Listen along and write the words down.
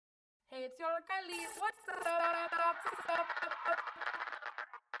Hey, it's your Kali. What's up?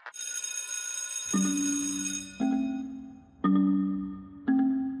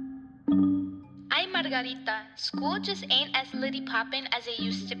 I'm Margarita. School just ain't as litty poppin' as it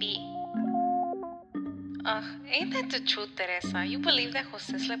used to be. Ugh, ain't that the truth, Teresa? You believe that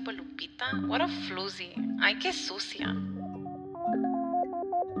José slept with Lupita? What a floozy. Ay, qué sucia.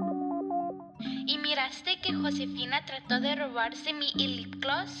 ¿Y miraste que Josefina trató de robarse mi lip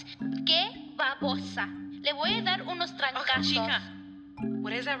gloss? ¡Qué babosa! Le voy a dar unos trancazos. Ugh, chica,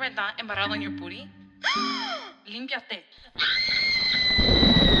 what is that red dot embarrado on your booty? Límpiate.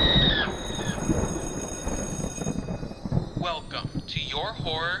 Welcome to Your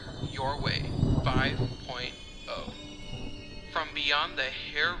Horror, Your Way 5.0. From beyond the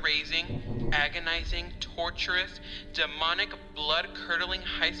hair-raising, agonizing, torturous, demonic, blood-curdling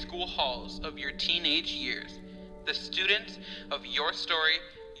high school halls of your teenage years, the students of Your Story,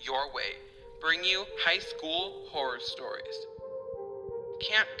 Your Way bring you high school horror stories.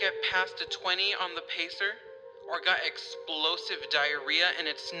 Can't get past a 20 on the pacer? Or got explosive diarrhea and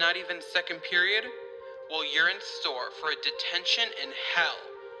it's not even second period? Well, you're in store for a detention in hell.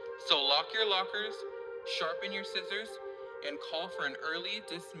 So lock your lockers, sharpen your scissors, and call for an early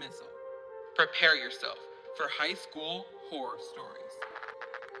dismissal. Prepare yourself for high school horror stories.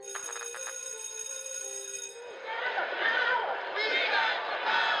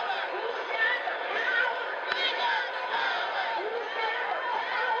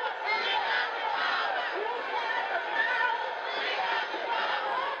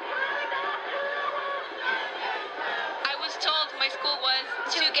 I was told my school was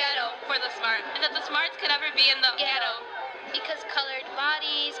too ghetto for the smart, and that the smarts could never be in the ghetto. Because colored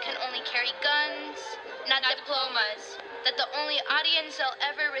bodies can only carry guns, not diplomas. That the only audience they'll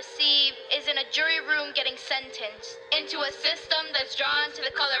ever receive is in a jury room getting sentenced into a system that's drawn to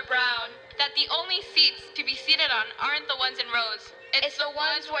the color brown. That the only seats to be seated on aren't the ones in rows. It's the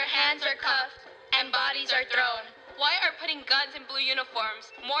ones where hands are cuffed and bodies are thrown. Why are putting guns in blue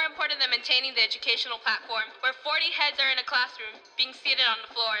uniforms more important than maintaining the educational platform where 40 heads are in a classroom being seated on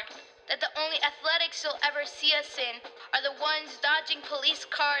the floor? That the only athletics you'll ever see us in are the ones dodging police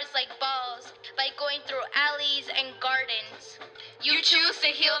cars like balls by going through alleys and gardens. You choose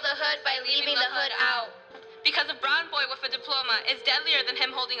to heal the hood by leaving the hood out. Because a brown boy with a diploma is deadlier than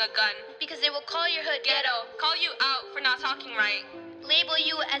him holding a gun. Because they will call your hood ghetto, Call you out for not talking right. label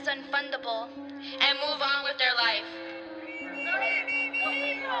you as unfundable, and move on with their life.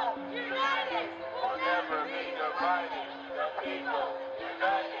 United will never be divided. The people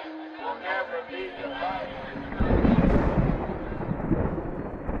united will never be divided.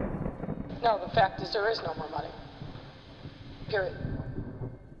 No, the fact is there is no more money. Period.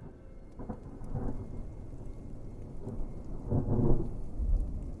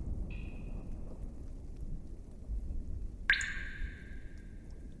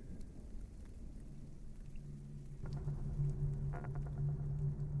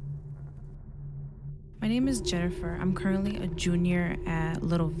 My name is Jennifer. I'm currently a junior at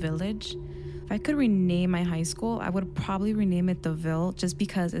Little Village. If I could rename my high school, I would probably rename it The Ville just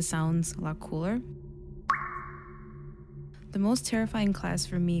because it sounds a lot cooler. The most terrifying class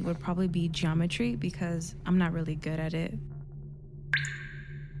for me would probably be geometry because I'm not really good at it.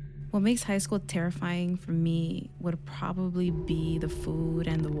 What makes high school terrifying for me would probably be the food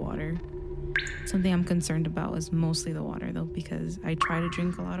and the water. Something I'm concerned about is mostly the water though, because I try to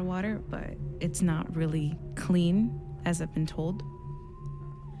drink a lot of water, but it's not really clean as I've been told.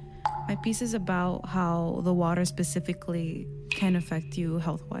 My piece is about how the water specifically can affect you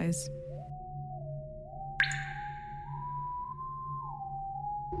health-wise.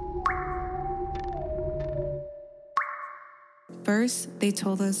 First, they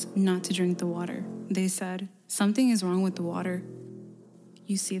told us not to drink the water. They said, something is wrong with the water.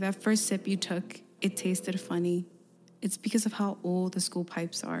 You see, that first sip you took, it tasted funny. It's because of how old the school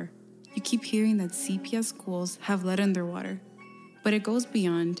pipes are. You keep hearing that CPS schools have lead in their water, but it goes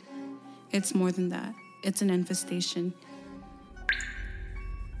beyond. It's more than that. It's an infestation.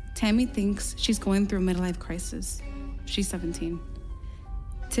 Tammy thinks she's going through a midlife crisis. She's 17.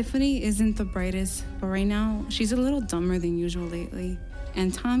 Tiffany isn't the brightest, but right now, she's a little dumber than usual lately.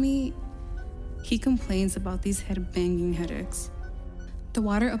 And Tommy, he complains about these head-banging headaches. The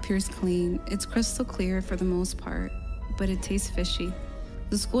water appears clean. It's crystal clear for the most part, but it tastes fishy.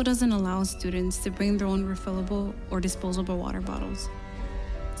 The school doesn't allow students to bring their own refillable or disposable water bottles.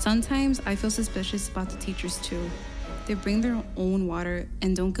 Sometimes I feel suspicious about the teachers too. They bring their own water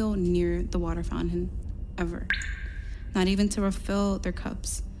and don't go near the water fountain, ever. Not even to refill their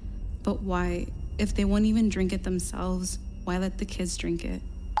cups. But why? If they won't even drink it themselves, why let the kids drink it?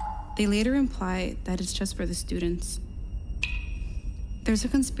 They later imply that it's just for the students. There's a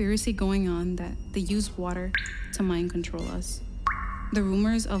conspiracy going on that they use water to mind control us. The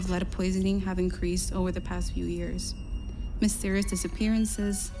rumors of lead poisoning have increased over the past few years. Mysterious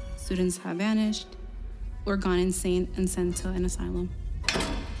disappearances, students have vanished, or gone insane and sent to an asylum.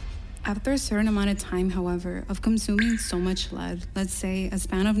 After a certain amount of time, however, of consuming so much lead, let's say a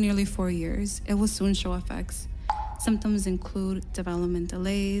span of nearly 4 years, it will soon show effects. Symptoms include development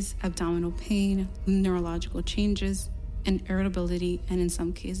delays, abdominal pain, neurological changes, and irritability, and in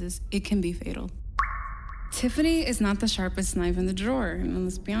some cases, it can be fatal. Tiffany is not the sharpest knife in the drawer,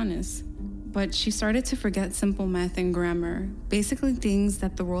 let's be honest. But she started to forget simple math and grammar, basically things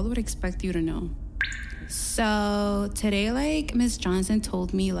that the world would expect you to know. So today, Miss Johnson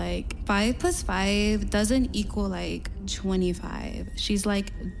told me 5 plus 5 doesn't equal 25. She's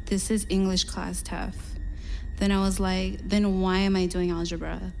like, this is English class tough. Then I was like, then why am I doing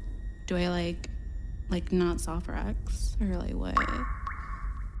algebra? Do I not solve for X or what?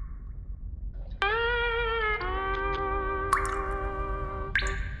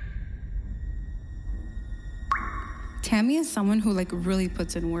 Tammy is someone who really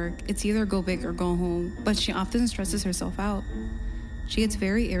puts in work. It's either go big or go home, but she often stresses herself out. She gets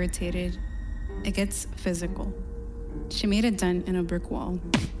very irritated. It gets physical. She made a dent in a brick wall.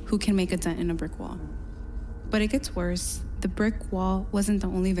 Who can make a dent in a brick wall? But it gets worse. The brick wall wasn't the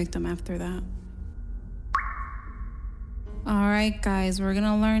only victim after that. All right, guys, we're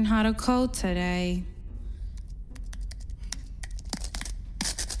gonna learn how to code today.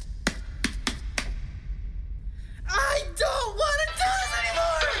 I don't want to do this anymore!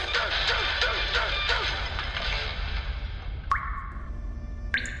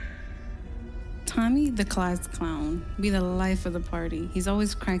 Tommy, the class clown, be the life of the party. He's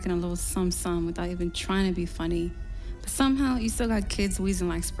always cracking a little some without even trying to be funny. But somehow, you still got kids wheezing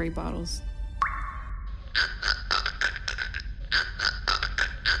like spray bottles.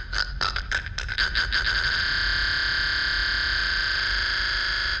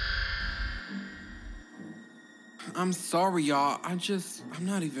 I'm sorry, y'all. I'm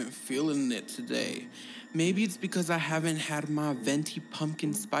not even feeling it today. Maybe it's because I haven't had my venti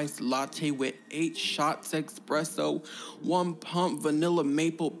pumpkin spice latte with 8 shots espresso, 1 pump vanilla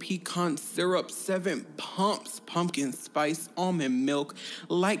maple pecan syrup, 7 pumps pumpkin spice almond milk,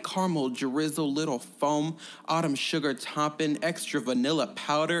 light caramel drizzle, little foam, autumn sugar topping, extra vanilla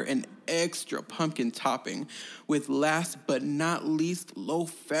powder, and extra pumpkin topping, with last but not least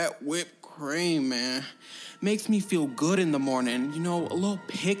low-fat whipped cream, man. Makes me feel good in the morning, a little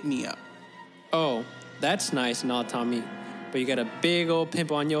pick-me-up. Oh, that's nice and all, Tommy, but you got a big old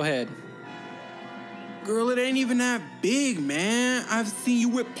pimple on your head. Girl, it ain't even that big, man. I've seen you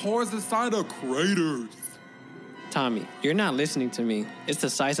with pores the size of craters. Tommy, you're not listening to me. It's the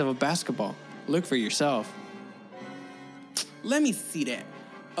size of a basketball. Look for yourself. Let me see that.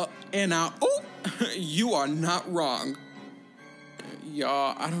 You are not wrong.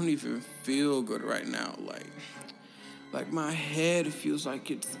 Y'all, I don't even feel good right now. Like my head feels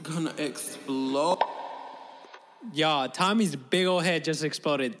like it's gonna explode. Y'all, Tommy's big old head just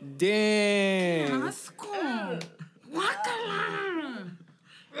exploded. Dang.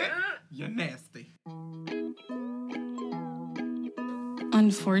 You're nasty.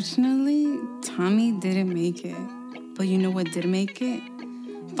 Unfortunately, Tommy didn't make it. But you know what did make it?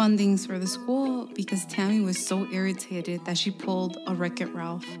 Fundings for the school, because Tammy was so irritated that she pulled a Wreck-It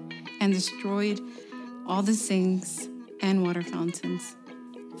Ralph and destroyed all the sinks and water fountains.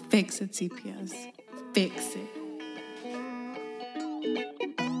 Fix it, CPS. Fix it.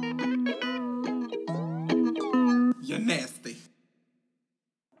 You're nasty.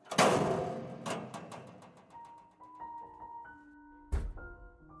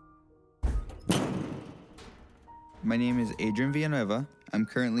 My name is Adrian Villanueva. I'm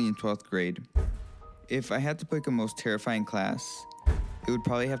currently in 12th grade. If I had to pick a most terrifying class, it would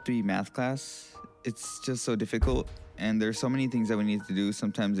probably have to be math class. It's just so difficult, and there's so many things that we need to do.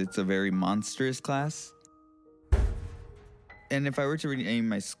 Sometimes it's a very monstrous class. And if I were to rename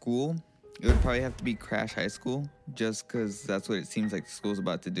my school, it would probably have to be Crash High School, just because that's what it seems like the school's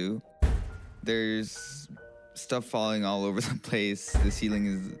about to do. There's stuff falling all over the place. The ceiling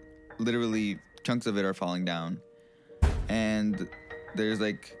is literally, chunks of it are falling down. And there's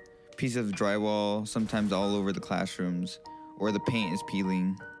pieces of drywall sometimes all over the classrooms, or the paint is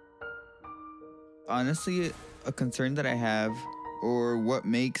peeling. Honestly, a concern that I have, or what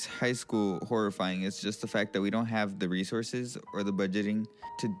makes high school horrifying, is just the fact that we don't have the resources or the budgeting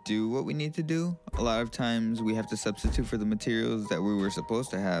to do what we need to do. A lot of times we have to substitute for the materials that we were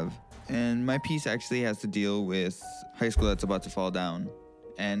supposed to have. And my piece actually has to deal with high school that's about to fall down.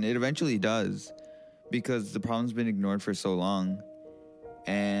 And it eventually does, because the problem's been ignored for so long.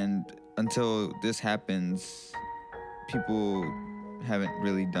 And until this happens, people haven't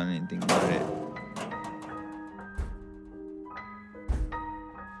really done anything about it.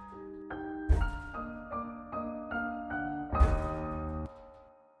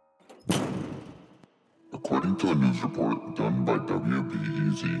 According to a news report done by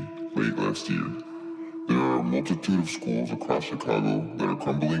WBEZ late last year, there are a multitude of schools across Chicago that are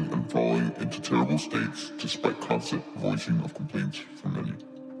crumbling and falling into terrible states despite constant voicing of complaints from many.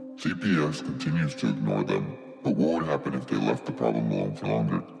 CPS continues to ignore them, but what would happen if they left the problem alone for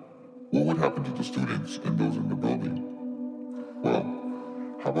longer? What would happen to the students and those in the building? Well,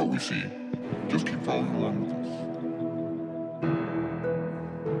 how about we see? Just keep following along with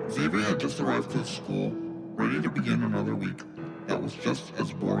us. Xavier had just arrived to the school, ready to begin another week that was just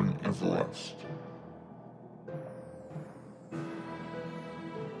as boring as the last.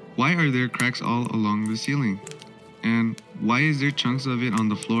 Why are there cracks all along the ceiling? And why is there chunks of it on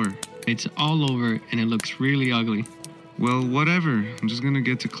the floor? It's all over and it looks really ugly. Well, whatever. I'm just gonna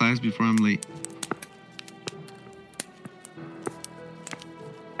get to class before I'm late.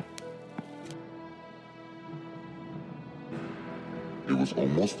 It was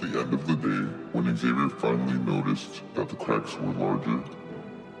almost the end of the day when Xavier finally noticed that the cracks were larger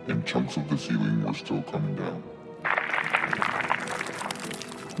and chunks of the ceiling were still coming down.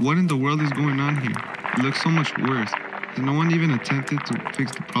 What in the world is going on here? It looks so much worse. Has no one even attempted to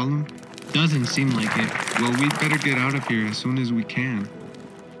fix the problem? Doesn't seem like it. Well, we'd better get out of here as soon as we can.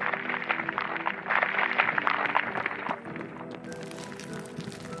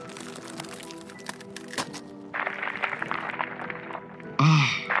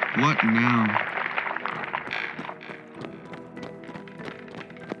 What now?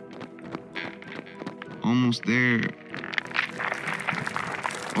 Almost there.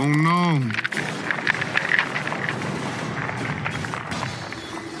 Oh no!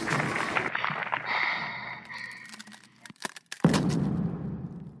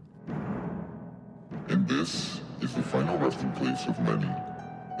 And this is the final resting place of many,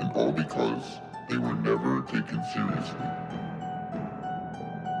 and all because they were never taken seriously.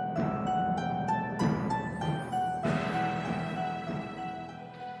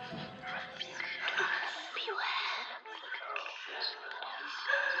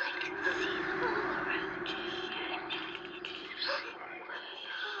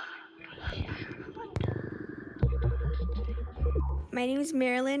 My name is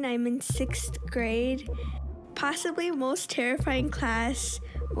Marilyn. I'm in 6th grade. Possibly most terrifying class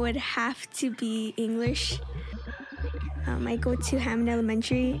would have to be English. I go to Hammond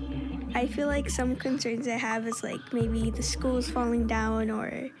Elementary. I feel like some concerns I have is like maybe the school's falling down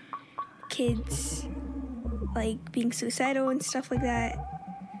or kids like being suicidal and stuff like that,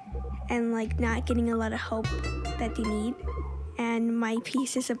 and like not getting a lot of help that they need. And my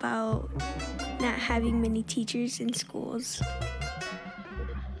piece is about not having many teachers in schools.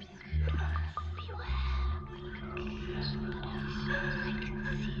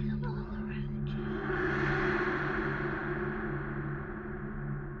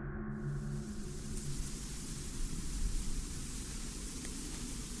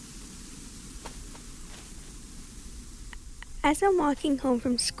 As I'm walking home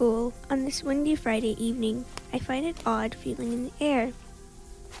from school on this windy Friday evening, I find an odd feeling in the air.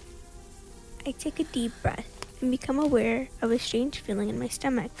 I take a deep breath and become aware of a strange feeling in my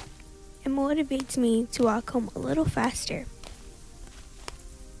stomach. It motivates me to walk home a little faster.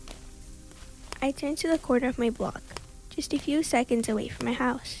 I turn to the corner of my block, just a few seconds away from my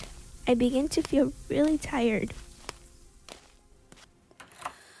house. I begin to feel really tired.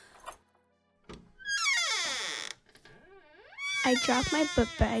 I drop my book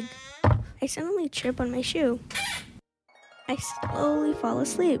bag. I suddenly trip on my shoe. I slowly fall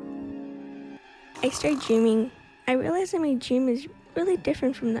asleep. I start dreaming. I realize that my dream is really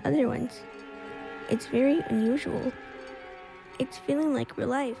different from the other ones. It's very unusual. It's feeling like real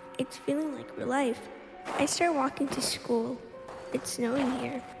life. It's feeling like real life. I start walking to school. It's snowing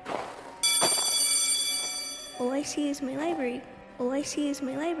here. All I see is my library. All I see is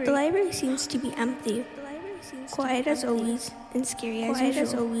my library. The library seems to be empty. Quiet as always, and scary as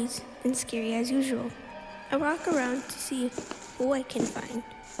usual. I walk around to see who I can find.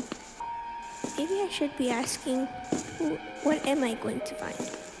 Maybe I should be asking, what am I going to find?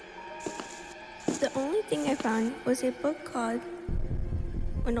 The only thing I found was a book called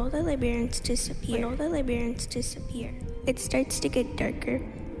When All the Librarians Disappear. It starts to get darker.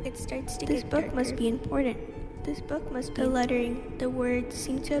 This book must be important. The lettering, the words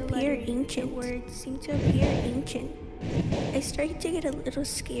seem to appear ancient. I started to get a little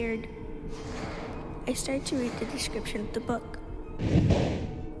scared. I started to read the description of the book.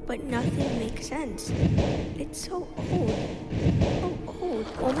 But nothing makes sense. It's so old. So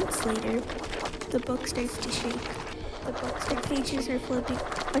old. Moments later, the book starts to shake. The pages are flipping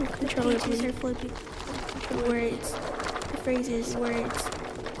uncontrollably. The words, the phrases,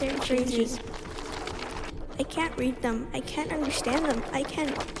 they're phrases. I can't read them. I can't understand them. I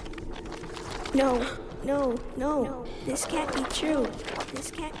can't. No. This can't be true.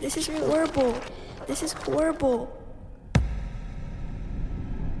 This is horrible. This is horrible.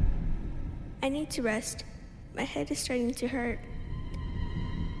 I need to rest. My head is starting to hurt.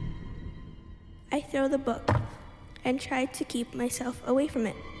 I throw the book and try to keep myself away from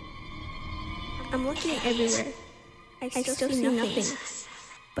it. I'm looking everywhere. I still see nothing,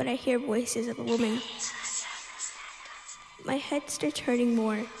 but I hear voices of a woman. My head starts hurting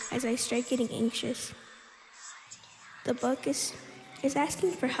more as I start getting anxious. The book is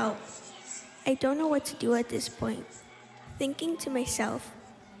asking for help. I don't know what to do at this point. Thinking to myself,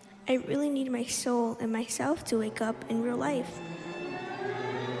 I really need my soul and myself to wake up in real life.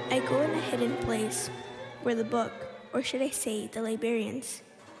 I go in a hidden place where the book, or should I say the librarians,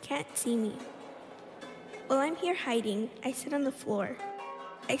 can't see me. While I'm here hiding, I sit on the floor.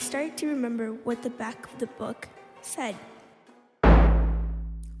 I start to remember what the back of the book said.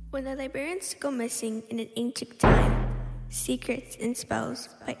 When the librarians go missing in an ancient time, secrets and spells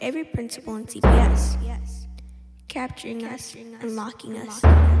by every principal in CPS, capturing us and locking us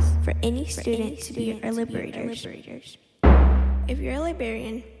for any student to be our liberators. If you're a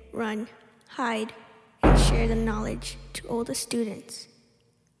librarian, run, hide, and share the knowledge to all the students.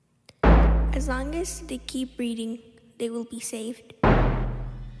 As long as they keep reading, they will be saved.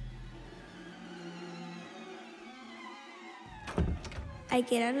 I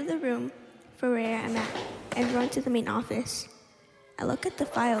get out of the room for where I'm at and run to the main office. I look at the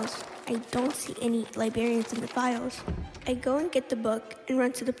files. I don't see any librarians in the files. I go and get the book and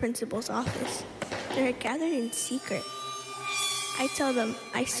run to the principal's office. They're gathered in secret. I tell them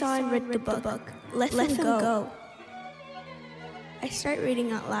I saw and read the book. Let them go. I start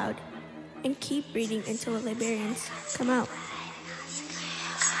reading out loud and keep reading until the librarians come out.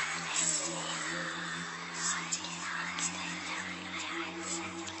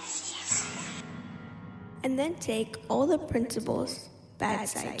 And then take all the principals' bad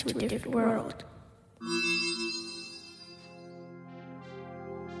side to a different world.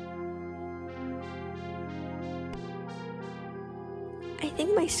 I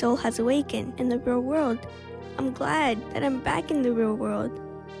think my soul has awakened in the real world. I'm glad that I'm back in the real world.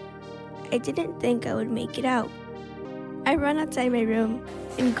 I didn't think I would make it out. I run outside my room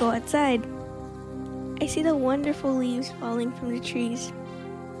and go outside. I see the wonderful leaves falling from the trees.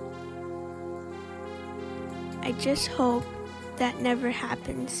 I just hope that never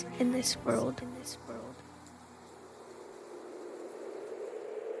happens in this world.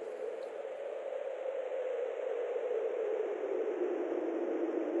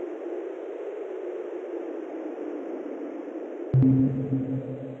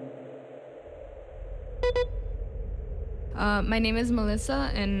 My name is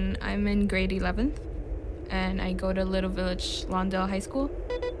Melissa, and I'm in grade 11th, and I go to Little Village Lawndale High School.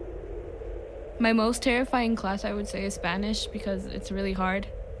 My most terrifying class, I would say, is Spanish because it's really hard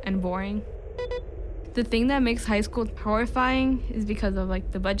and boring. The thing that makes high school horrifying is because of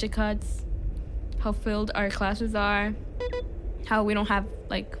the budget cuts, how filled our classes are, how we don't have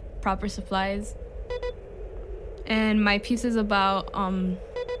proper supplies. And my piece is about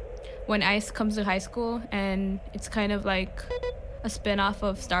when ICE comes to high school, and it's kind of like a spin-off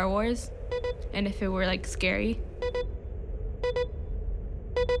of Star Wars, and if it were scary.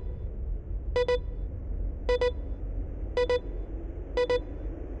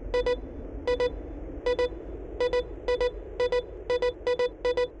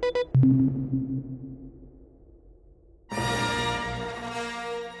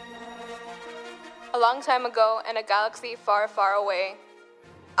 A long time ago, in a galaxy far, far away,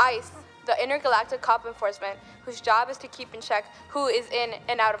 ICE, the Intergalactic Cop Enforcement, whose job is to keep in check who is in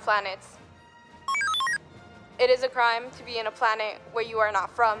and out of planets. It is a crime to be in a planet where you are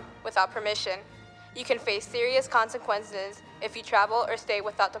not from without permission. You can face serious consequences if you travel or stay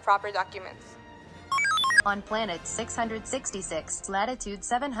without the proper documents. On planet 666, latitude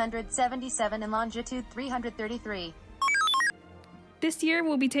 777 and longitude 333. This year,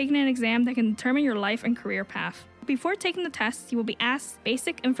 we'll be taking an exam that can determine your life and career path. Before taking the test, you will be asked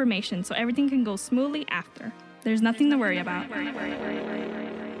basic information so everything can go smoothly after. There's nothing to worry about.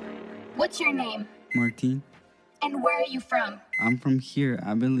 What's your name? Martin. And where are you from? I'm from here.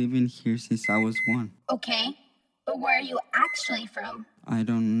 I've been living here since I was 1. Okay. But where are you actually from? I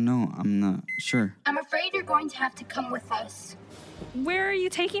don't know. I'm not sure. I'm afraid you're going to have to come with us. Where are you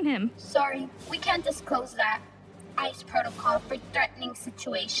taking him? Sorry, we can't disclose that. ICE protocol for threatening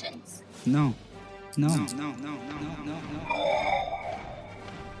situations. No.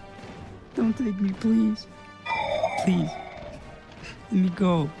 Don't take me, please. Please. Let me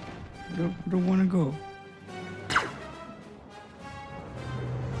go. I don't want to go.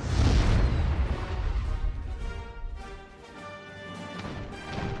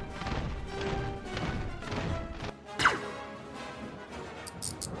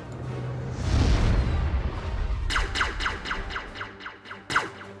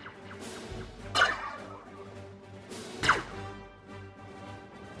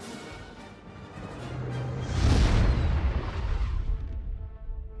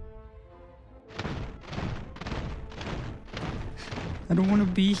 I don't want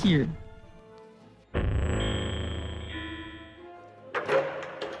to be here. I'm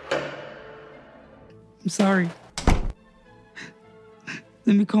sorry.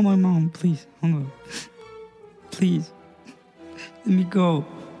 Let me call my mom, please. Hold on. Please. Let me go.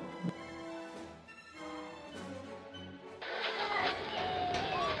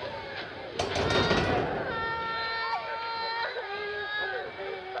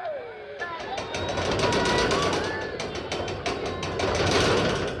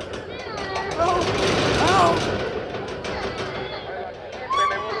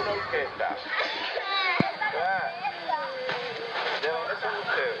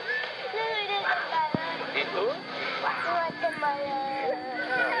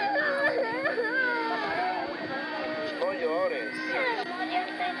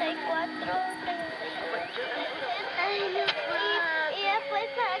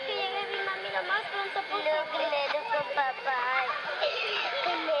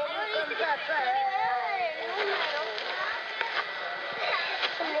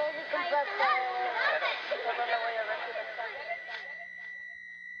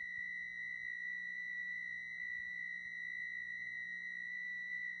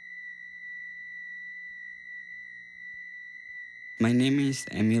 My name is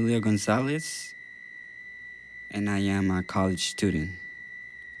Emilio Gonzalez, and I am a college student.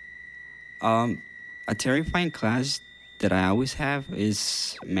 A terrifying class that I always have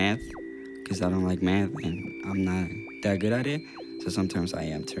is math, because I don't like math and I'm not that good at it, so sometimes I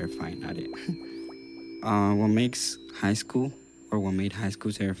am terrifying at it. What makes high school, or what made high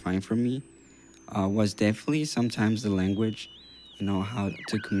school terrifying for me, was definitely sometimes the language, how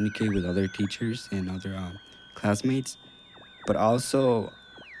to communicate with other teachers and other classmates. But also,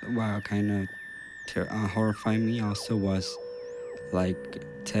 what kind of horrified me also was like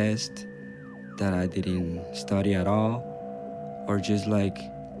tests that I didn't study at all, or just like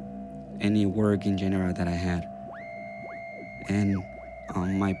any work in general that I had. And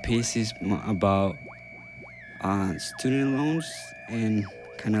my piece is about student loans and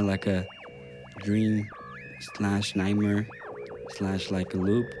kind of like a dream / nightmare / like a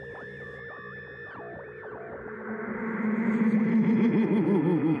loop.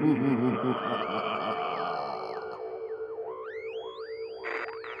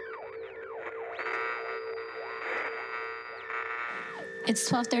 It's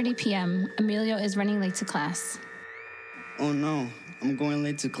 12:30 p.m. Emilio is running late to class. Oh no, I'm going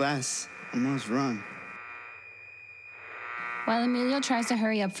late to class. I must run. While Emilio tries to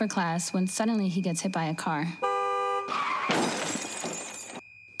hurry up for class, when suddenly he gets hit by a car.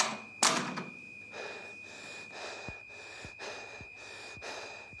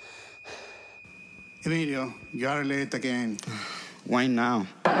 Emilio, you are late again. Why now?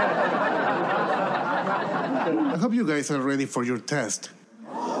 I hope you guys are ready for your test.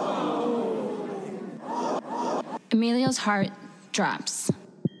 Emilio's heart drops.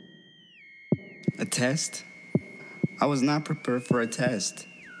 A test? I was not prepared for a test.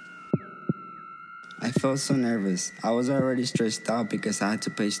 I felt so nervous. I was already stressed out because I had to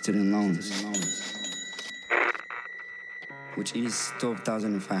pay student loans. Which is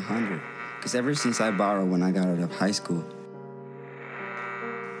 $12,500. Because ever since I borrowed when I got out of high school,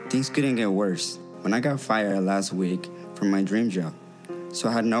 things couldn't get worse. When I got fired last week from my dream job, so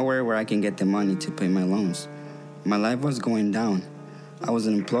I had nowhere where I can get the money to pay my loans. My life was going down. I was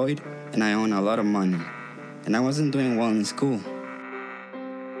unemployed and I owned a lot of money. And I wasn't doing well in school.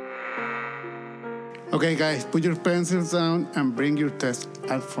 Okay, guys, put your pencils down and bring your test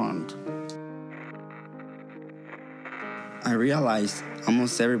up front. I realized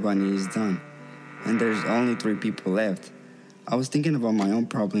almost everybody is done, and there's only 3 people left. I was thinking about my own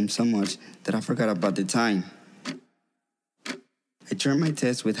problem so much that I forgot about the time. I turned my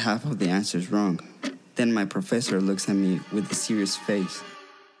test with half of the answers wrong, Then my professor looks at me with a serious face.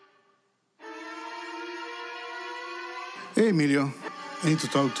 Hey, Emilio. I need to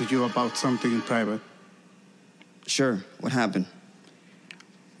talk to you about something in private. Sure, what happened?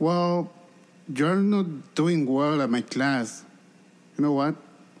 Well, you're not doing well at my class. You know what?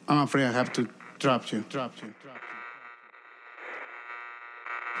 I'm afraid I have to drop you.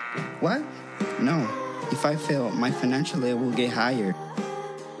 What? No. If I fail, my financial aid will get higher.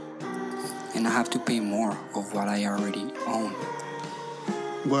 And I have to pay more of what I already own.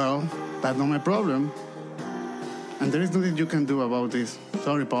 Well, that's not my problem. And there is nothing you can do about this.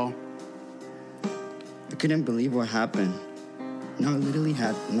 Sorry, Paul. I couldn't believe what happened. No, I literally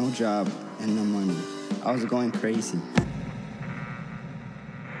had no job and no money. I was going crazy.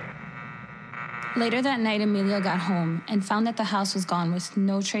 Later that night, Emilio got home and found that the house was gone with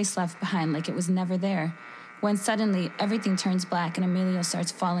no trace left behind, like it was never there, when suddenly everything turns black and Emilio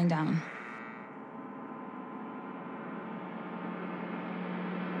starts falling down.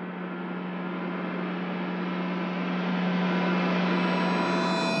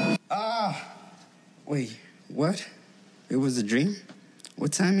 Wait, what? It was a dream?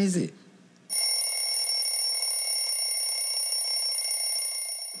 What time is it?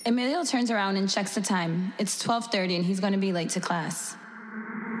 Emilio turns around and checks the time. It's 12:30 and he's going to be late to class.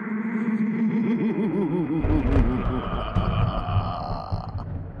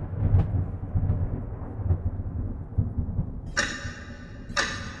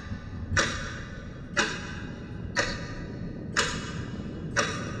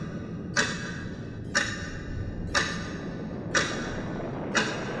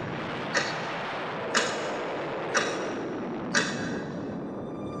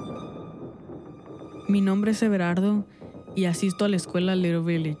 Mi nombre es Everardo y asisto a la escuela Little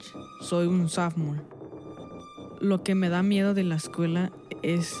Village. Soy un sophomore. Lo que me da miedo de la escuela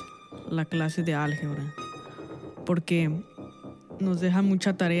es la clase de álgebra, porque nos deja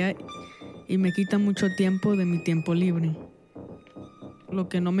mucha tarea y me quita mucho tiempo de mi tiempo libre. Lo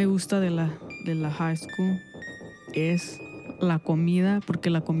que no me gusta de la high school es la comida, porque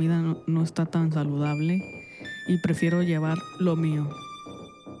la comida no está tan saludable y prefiero llevar lo mío.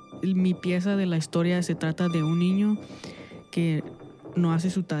 Mi pieza de la historia se trata de un niño que no hace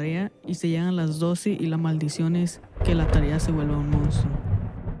su tarea y se llegan las 12 y la maldición es que la tarea se vuelva un monstruo.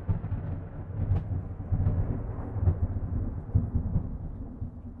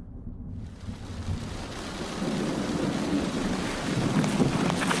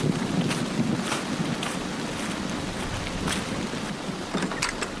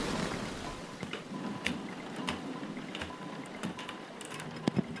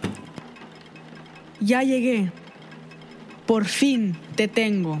 Ya llegué. Por fin te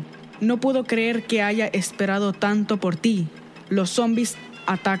tengo. No puedo creer que haya esperado tanto por ti. Los zombies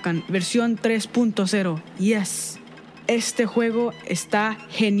atacan. Versión 3.0. Yes. Este juego está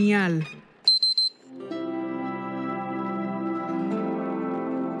genial.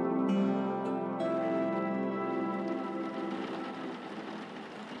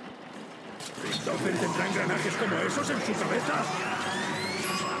 ¿Christopher tendrá engranajes como esos en su cabeza?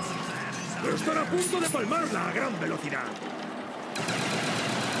 Estará a punto de palmarla a gran velocidad.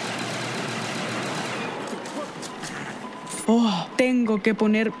 Oh, tengo que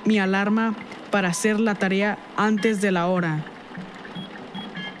poner mi alarma para hacer la tarea antes de la hora.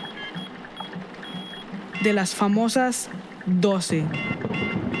 De las famosas 12.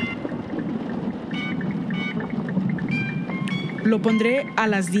 Lo pondré a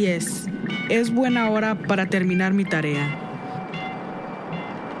las 10. Es buena hora para terminar mi tarea.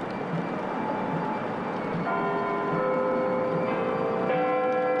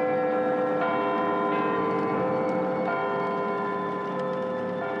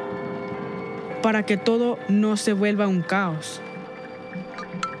 Para que todo no se vuelva un caos.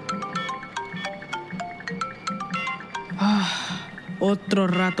 Otro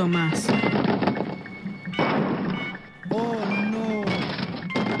rato más. ¡Oh, no!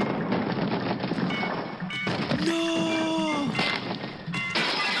 ¡No!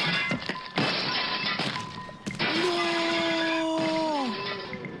 ¡No!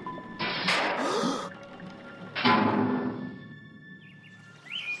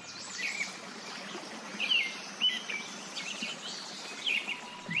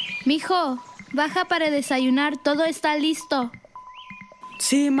 Mijo, baja para desayunar, todo está listo.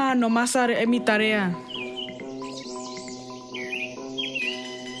 Sí, ma, nomás haré mi tarea.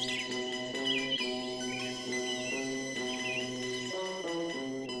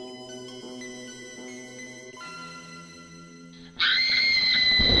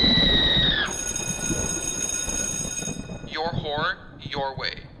 Your Horror, Your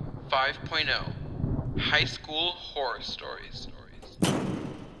Way, 5.0. high school horror stories.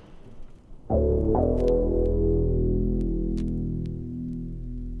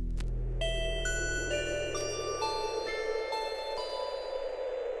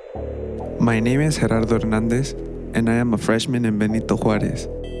 My name is Gerardo Hernandez, and I am a freshman in Benito Juarez.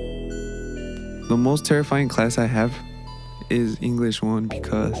 The most terrifying class I have is English 1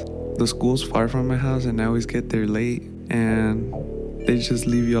 because the school's far from my house and I always get there late and they just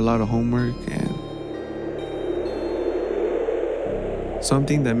leave you a lot of homework. And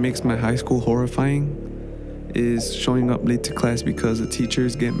something that makes my high school horrifying is showing up late to class because the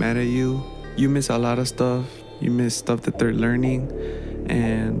teachers get mad at you. You miss a lot of stuff. You miss stuff that they're learning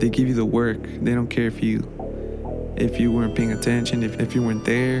and they give you the work. They don't care if you weren't paying attention, if you weren't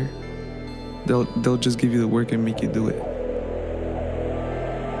there. They'll just give you the work and make you do it.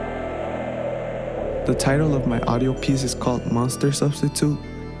 The title of my audio piece is called Monster Substitute.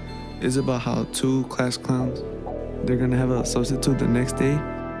 It's about how two class clowns, they're gonna have a substitute the next day.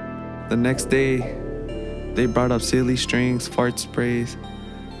 The next day, they brought up silly strings, fart sprays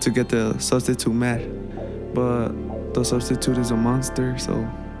to get the substitute mad. But the substitute is a monster, so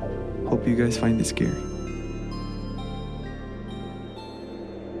hope you guys find it scary.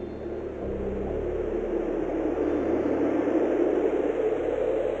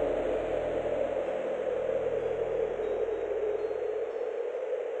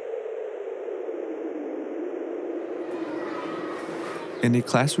 In a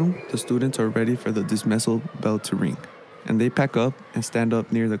classroom, the students are ready for the dismissal bell to ring, and they pack up and stand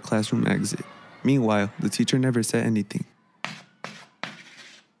up near the classroom exit. Meanwhile, the teacher never said anything.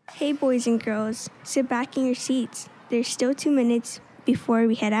 Hey boys and girls, sit back in your seats. There's still 2 minutes before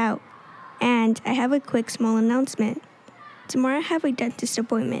we head out. And I have a quick small announcement. Tomorrow I have a dentist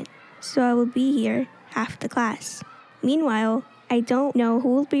appointment, so I will be here after class. Meanwhile, I don't know who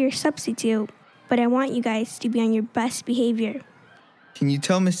will be your substitute, but I want you guys to be on your best behavior. Can you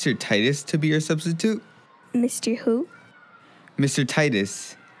tell Mr. Titus to be your substitute? Mr. who? Mr.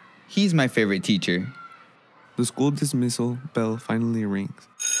 Titus. He's my favorite teacher. The school dismissal bell finally rings.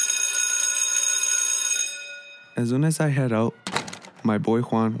 As soon as I head out, my boy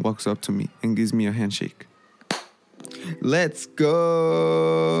Juan walks up to me and gives me a handshake. Let's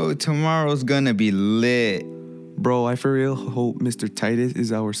go. Tomorrow's gonna be lit. Bro, I for real hope Mr. Titus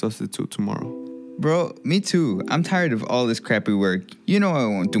is our substitute tomorrow. Bro, me too. I'm tired of all this crappy work. You know I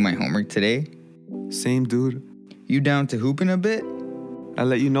won't do my homework today. Same, dude. You down to hooping a bit? I'll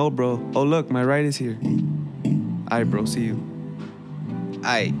let you know, bro. Oh, look, my ride is here. Aight, bro, see you.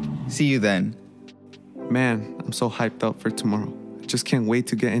 Aight, see you then. Man, I'm so hyped up for tomorrow. I just can't wait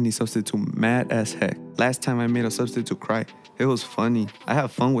to get any substitute mad as heck. Last time I made a substitute cry, it was funny. I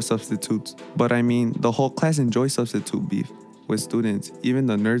have fun with substitutes. But I mean, the whole class enjoys substitute beef with students. Even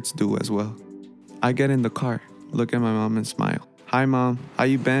the nerds do as well. I get in the car, look at my mom and smile. Hi, Mom. How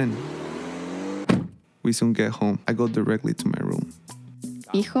you been? We soon get home. I go directly to my room.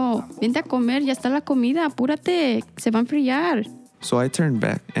 Hijo, vente a comer, ya está la comida, apúrate, se va a enfriar. So I turned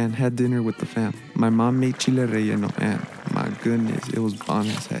back and had dinner with the fam. My mom made chile relleno and my goodness, it was bomb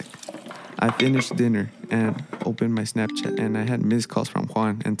as heck. I finished dinner and opened my Snapchat and I had missed calls from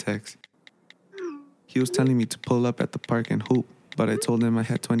Juan and texts. He was telling me to pull up at the park and hoop, but I told him I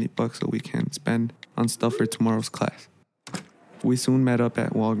had $20 so we can spend on stuff for tomorrow's class. We soon met up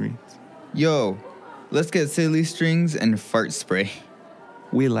at Walgreens. Yo, let's get silly strings and fart spray.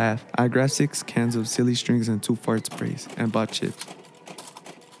 We laughed. I grabbed 6 cans of silly strings and 2 fart sprays and bought chips.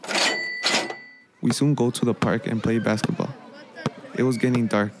 We soon go to the park and play basketball. It was getting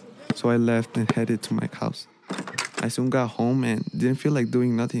dark, so I left and headed to my house. I soon got home and didn't feel like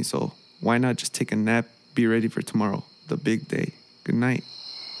doing nothing, so why not just take a nap, be ready for tomorrow, the big day. Good night.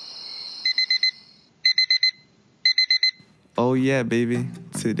 Oh yeah, baby.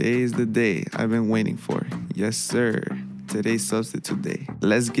 Today is the day I've been waiting for. Yes, sir. Today's substitute day.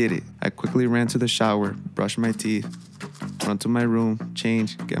 Let's get it. I quickly ran to the shower, brushed my teeth, run to my room,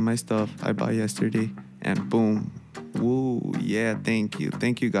 change, get my stuff I bought yesterday, and boom. Woo, yeah, thank you.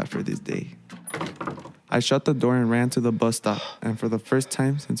 Thank you, God, for this day. I shut the door and ran to the bus stop, and for the first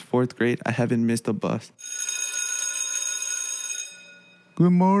time since 4th grade, I haven't missed a bus.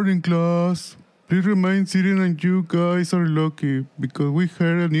 Good morning, class. Please remain seated and you guys are lucky because we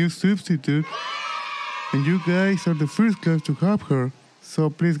hired a new substitute and you guys are the first class to have her. So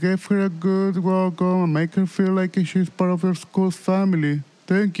please give her a good welcome and make her feel like she's part of your school's family.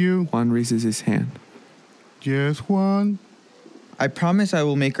 Thank you. Juan raises his hand. Yes, Juan? I promise I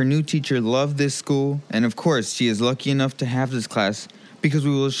will make our new teacher love this school, and of course she is lucky enough to have this class because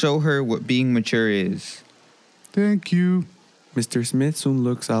we will show her what being mature is. Thank you. Mr. Smith soon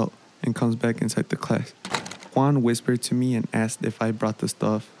looks out and comes back inside the class. Juan whispered to me and asked if I brought the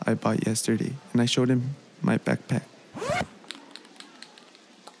stuff I bought yesterday, and I showed him my backpack.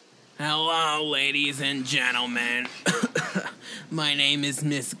 Hello, ladies and gentlemen. My name is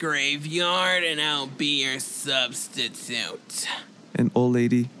Miss Graveyard, and I'll be your substitute. An old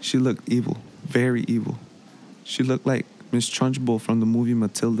lady, she looked evil, very evil. She looked like Miss Trunchbull from the movie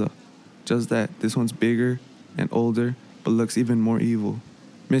Matilda, just that this one's bigger and older, but looks even more evil.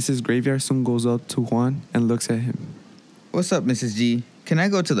 Mrs. Graveyard soon goes up to Juan and looks at him. What's up, Mrs. G? Can I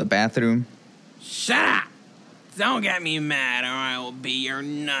go to the bathroom? Shut up! Don't get me mad or I will be your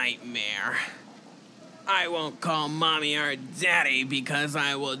nightmare. I won't call mommy or daddy because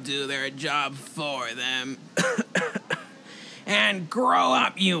I will do their job for them. And grow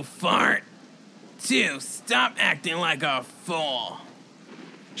up, you fart. 2, stop acting like a fool.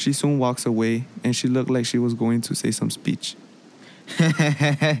 She soon walks away, and she looked like she was going to say some speech.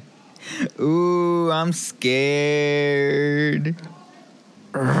 Ooh, I'm scared.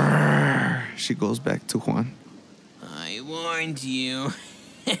 She goes back to Juan. I warned you.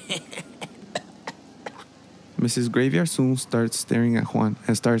 Mrs. Graveyard soon starts staring at Juan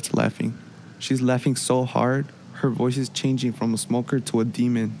and starts laughing. She's laughing so hard, her voice is changing from a smoker to a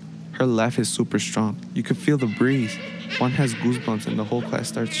demon. Her laugh is super strong. You can feel the breeze. Juan has goosebumps and the whole class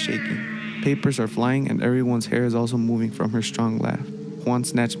starts shaking. Papers are flying and everyone's hair is also moving from her strong laugh. Juan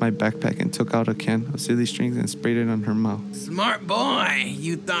snatched my backpack and took out a can of silly strings and sprayed it on her mouth. Smart boy,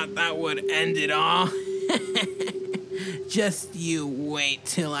 you thought that would end it all? Just you wait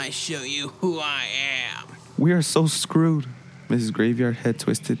till I show you who I am. We are so screwed. Mrs. Graveyard head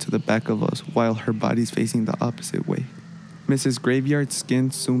twisted to the back of us while her body's facing the opposite way. Mrs. Graveyard's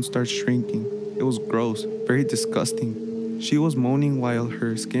skin soon starts shrinking. It was gross, very disgusting. She was moaning while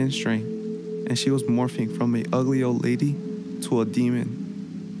her skin shrank, and she was morphing from an ugly old lady to a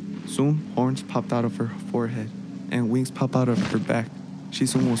demon. Soon, horns popped out of her forehead, and wings popped out of her back. She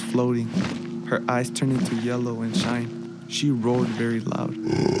soon was floating. Her eyes turned into yellow and shine. She roared very loud.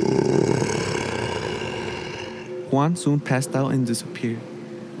 Juan soon passed out and disappeared.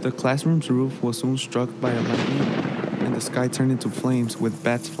 The classroom's roof was soon struck by a lightning, and the sky turned into flames with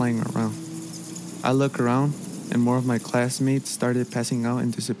bats flying around. I look around, and more of my classmates started passing out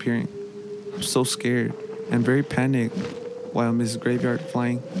and disappearing. I'm so scared and very panicked while Mrs. Graveyard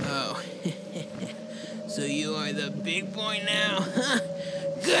flying. Oh, so you are the big boy now?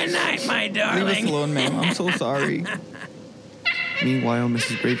 Good night, my darling. Leave us alone, ma'am. I'm so sorry. Meanwhile,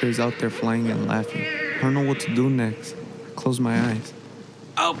 Mrs. Graveyard's out there flying and laughing. I don't know what to do next. I close my eyes.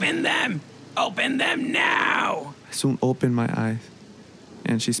 Open them! Open them now! I soon opened my eyes,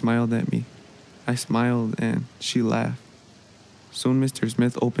 and she smiled at me. I smiled, and she laughed. Soon Mr.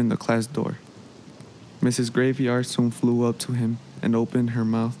 Smith opened the class door. Mrs. Graveyard soon flew up to him and opened her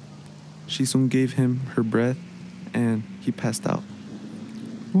mouth. She soon gave him her breath, and he passed out.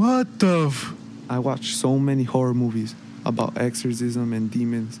 What the f... I watched so many horror movies about exorcism and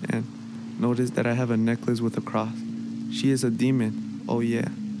demons, and noticed that I have a necklace with a cross. She is a demon. Oh yeah,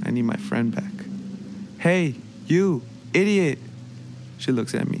 I need my friend back. Hey, you, idiot! She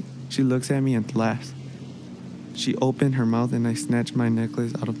looks at me. She looks at me and laughs. She opened her mouth and I snatched my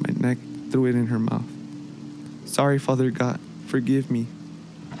necklace out of my neck, threw it in her mouth. Sorry, Father God, forgive me.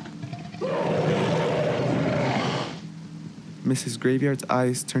 Mrs. Graveyard's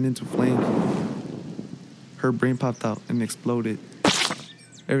eyes turned into flames. Her brain popped out and exploded.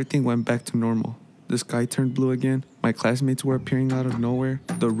 Everything went back to normal. The sky turned blue again. My classmates were appearing out of nowhere.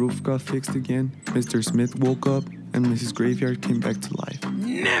 The roof got fixed again. Mr. Smith woke up and Mrs. Graveyard came back to life.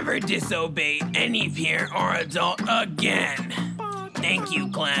 Never disobey any peer or adult again. Thank you,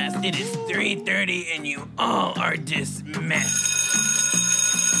 class. It is 3:30 and you all are dismissed.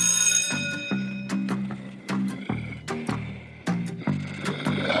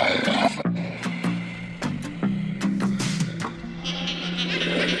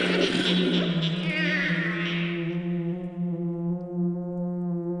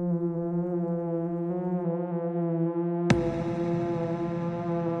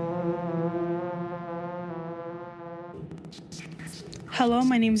 Hello,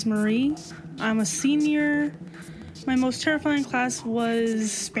 my name's Marie. I'm a senior. My most terrifying class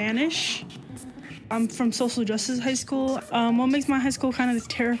was Spanish. I'm from Social Justice High School. What makes my high school kind of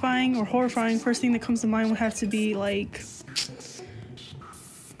terrifying or horrifying, first thing that comes to mind would have to be like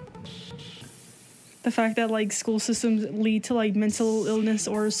the fact that like school systems lead to like mental illness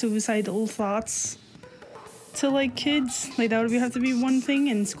or suicidal thoughts to like kids. Like that would have to be one thing,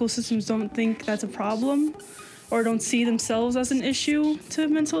 and school systems don't think that's a problem or don't see themselves as an issue to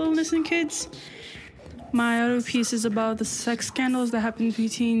mental illness in kids. My other piece is about the sex scandals that happen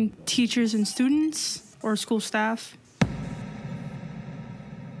between teachers and students or school staff.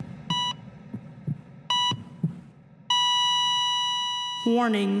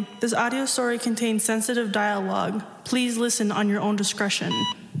 Warning, this audio story contains sensitive dialogue. Please listen on your own discretion.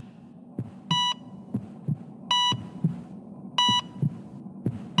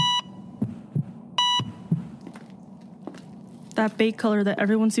 That bait color that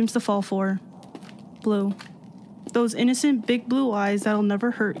everyone seems to fall for. Blue. Those innocent big blue eyes that'll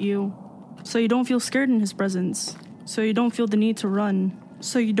never hurt you. So you don't feel scared in his presence. So you don't feel the need to run.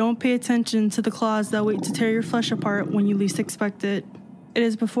 So you don't pay attention to the claws that wait to tear your flesh apart when you least expect it. It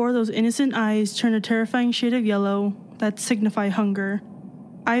is before those innocent eyes turn a terrifying shade of yellow that signify hunger.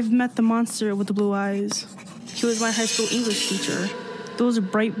 I've met the monster with the blue eyes. He was my high school English teacher. Those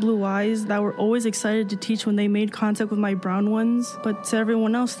bright blue eyes that were always excited to teach when they made contact with my brown ones, but to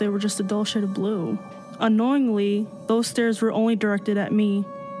everyone else they were just a dull shade of blue. Unknowingly, those stares were only directed at me.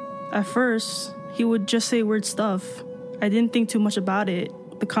 At first, he would just say weird stuff. I didn't think too much about it.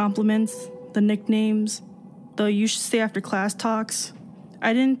 The compliments, the nicknames, the you should stay after class talks.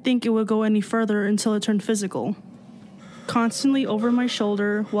 I didn't think it would go any further until it turned physical. Constantly over my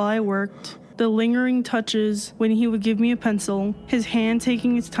shoulder while I worked, the lingering touches when he would give me a pencil, his hand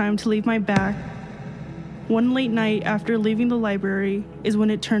taking its time to leave my back. One late night after leaving the library is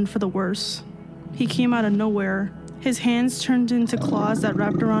when it turned for the worse. He came out of nowhere. His hands turned into claws that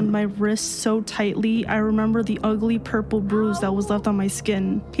wrapped around my wrists so tightly I remember the ugly purple bruise that was left on my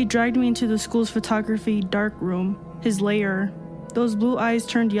skin. He dragged me into the school's photography dark room, his lair. Those blue eyes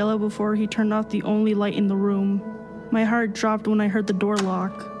turned yellow before he turned off the only light in the room. My heart dropped when I heard the door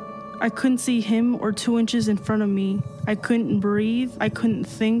lock. I couldn't see him or 2 inches in front of me. I couldn't breathe, I couldn't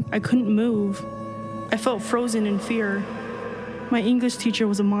think, I couldn't move. I felt frozen in fear. My English teacher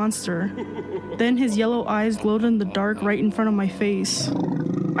was a monster. Then his yellow eyes glowed in the dark right in front of my face.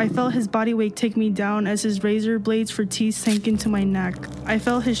 I felt his body weight take me down as his razor blades for teeth sank into my neck. I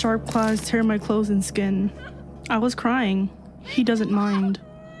felt his sharp claws tear my clothes and skin. I was crying. He doesn't mind.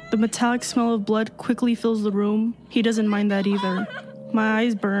 The metallic smell of blood quickly fills the room. He doesn't mind that either. My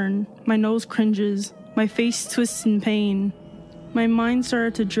eyes burn. My nose cringes. My face twists in pain. My mind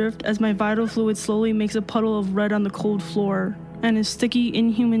started to drift as my vital fluid slowly makes a puddle of red on the cold floor, and his sticky,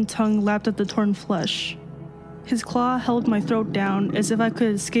 inhuman tongue lapped at the torn flesh. His claw held my throat down as if I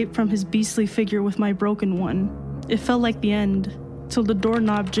could escape from his beastly figure with my broken one. It felt like the end, till the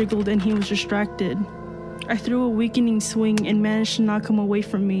doorknob jiggled and he was distracted. I threw a weakening swing and managed to knock him away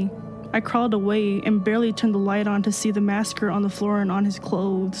from me. I crawled away and barely turned the light on to see the massacre on the floor and on his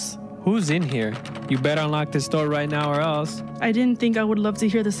clothes. Who's in here? You better unlock this door right now or else. I didn't think I would love to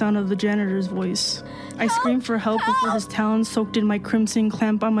hear the sound of the janitor's voice. I screamed for help before his talons soaked in my crimson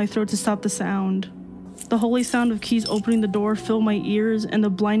clamp on my throat to stop the sound. The holy sound of keys opening the door filled my ears, and the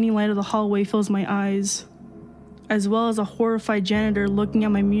blinding light of the hallway fills my eyes, as well as a horrified janitor looking at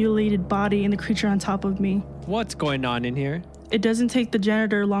my mutilated body and the creature on top of me. What's going on in here? It doesn't take the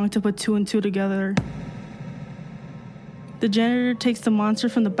janitor long to put 2 and 2 together. The janitor takes the monster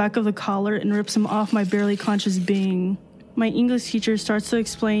from the back of the collar and rips him off my barely conscious being. My English teacher starts to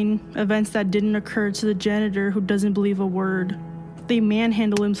explain events that didn't occur to the janitor who doesn't believe a word. They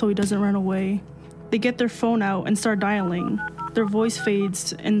manhandle him so he doesn't run away. They get their phone out and start dialing. Their voice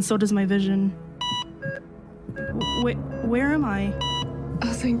fades, and so does my vision. Where am I?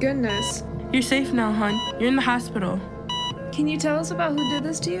 Oh, thank goodness. You're safe now, hon. You're in the hospital. Can you tell us about who did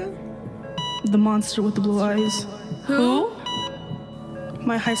this to you? The monster with the blue eyes. Who?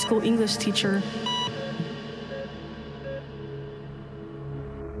 My high school English teacher.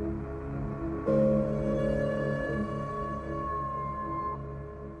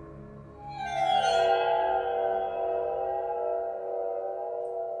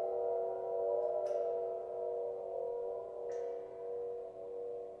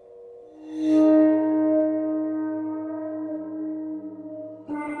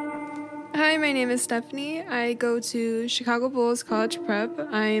 Hi, my name is Stephanie. I go to Chicago Bulls College Prep.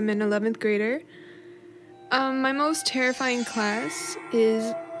 I am an 11th grader. My most terrifying class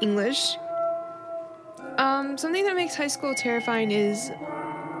is English. Something that makes high school terrifying is,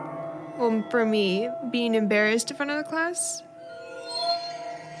 well, for me, being embarrassed in front of the class.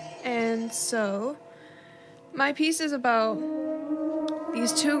 And so, my piece is about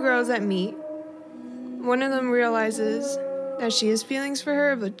these 2 girls that meet. One of them realizes that she has feelings for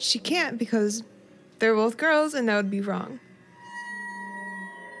her, but she can't because they're both girls and that would be wrong.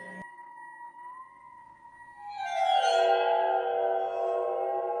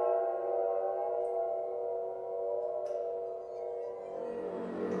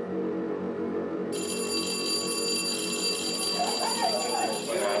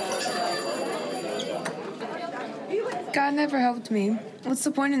 That never helped me. What's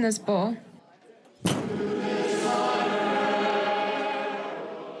the point in this bowl?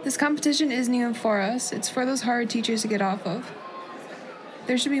 This competition isn't even for us. It's for those hard teachers to get off of.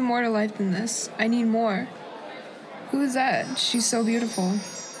 There should be more to life than this. I need more. Who is that? She's so beautiful.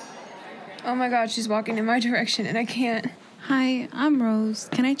 Oh my god, she's walking in my direction and I can't. Hi, I'm Rose.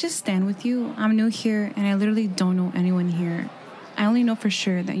 Can I just stand with you? I'm new here and I literally don't know anyone here. I only know for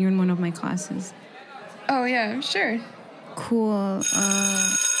sure that you're in one of my classes. Oh yeah, sure. Cool.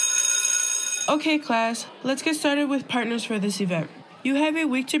 Okay, class, let's get started with partners for this event. You have a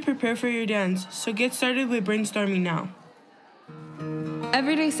week to prepare for your dance, so get started with brainstorming now.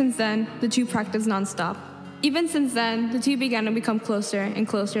 Every day since then, the two practiced nonstop. Even since then, the two began to become closer and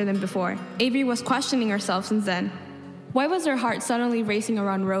closer than before. Avery was questioning herself since then. Why was her heart suddenly racing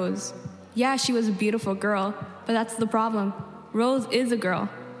around Rose? Yeah, she was a beautiful girl, but that's the problem. Rose is a girl.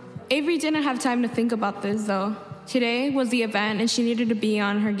 Avery didn't have time to think about this, though. Today was the event, and she needed to be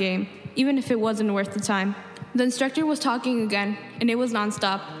on her game, even if it wasn't worth the time. The instructor was talking again, and it was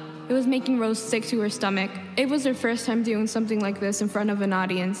nonstop. It was making Rose sick to her stomach. It was her first time doing something like this in front of an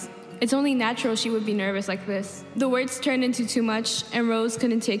audience. It's only natural she would be nervous like this. The words turned into too much, and Rose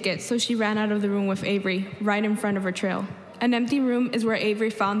couldn't take it, so she ran out of the room with Avery, right in front of her trail. An empty room is where Avery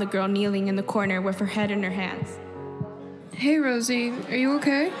found the girl kneeling in the corner with her head in her hands. Hey, Rosie, are you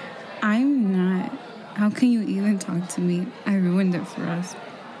okay? I'm not. How can you even talk to me? I ruined it for us.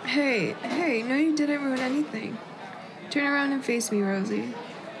 Hey, no you didn't ruin anything. Turn around and face me, Rosie.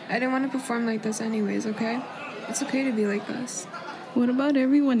 I didn't want to perform like this anyways, okay? It's okay to be like this. What about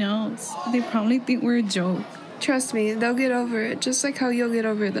everyone else? They probably think we're a joke. Trust me, they'll get over it, just like how you'll get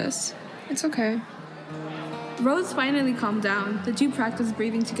over this. It's okay. Rose finally calmed down. The two practiced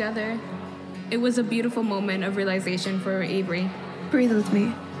breathing together. It was a beautiful moment of realization for Avery. Breathe with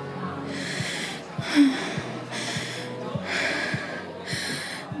me.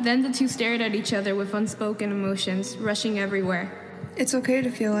 Then the two stared at each other with unspoken emotions rushing everywhere. It's okay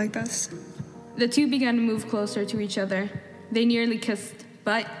to feel like this. The two began to move closer to each other. They nearly kissed,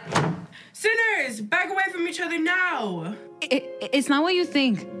 but... Sinners! Back away from each other now! It's not what you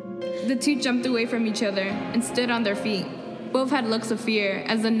think. The two jumped away from each other and stood on their feet. Both had looks of fear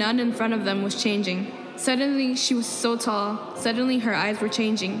as the nun in front of them was changing. Suddenly, she was so tall. Suddenly, her eyes were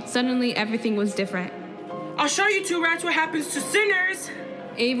changing. Suddenly, everything was different. I'll show you two rats what happens to sinners!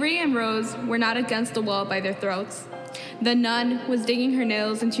 Avery and Rose were not against the wall by their throats. The nun was digging her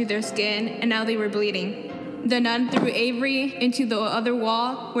nails into their skin, and now they were bleeding. The nun threw Avery into the other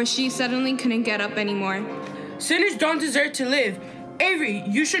wall, where she suddenly couldn't get up anymore. Sinners don't deserve to live. Avery,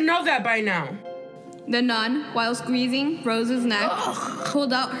 you should know that by now. The nun, while squeezing Rose's neck,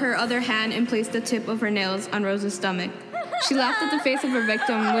 pulled out her other hand and placed the tip of her nails on Rose's stomach. She laughed at the face of her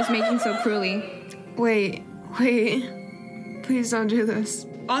victim was making so cruelly. Wait. Please don't do this.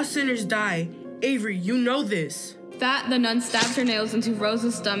 All sinners die. Avery, you know this. That, the nun stabbed her nails into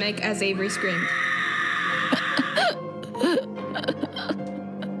Rose's stomach as Avery screamed.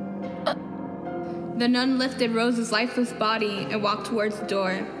 The nun lifted Rose's lifeless body and walked towards the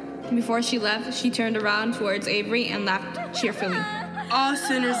door. Before she left, she turned around towards Avery and laughed cheerfully. All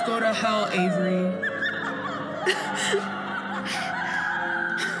sinners go to hell, Avery.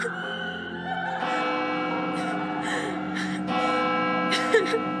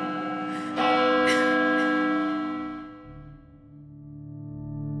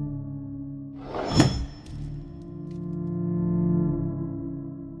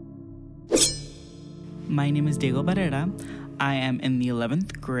 My name is Diego Barrera. I am in the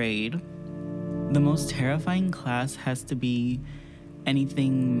 11th grade. The most terrifying class has to be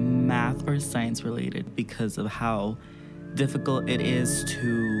anything math or science related because of how difficult it is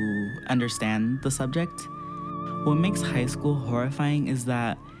to understand the subject. What makes high school horrifying is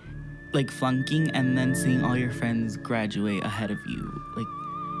that, like, flunking and then seeing all your friends graduate ahead of you.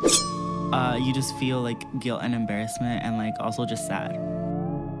 Like, you just feel like guilt and embarrassment and, like, also just sad.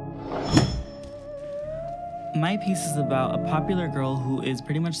 My piece is about a popular girl who is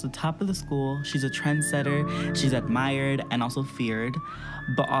pretty much the top of the school. She's a trendsetter, she's admired and also feared,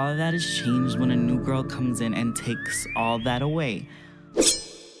 but all of that is changed when a new girl comes in and takes all that away.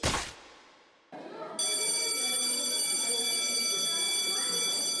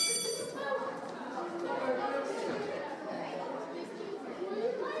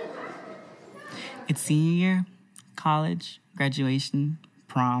 It's senior year, college, graduation,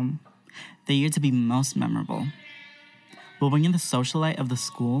 prom. The year to be most memorable. But when you're the socialite of the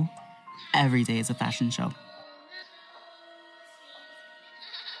school, every day is a fashion show.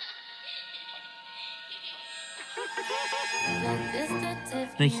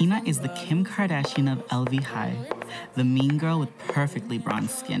 Regina is the Kim Kardashian of LV High, the mean girl with perfectly bronzed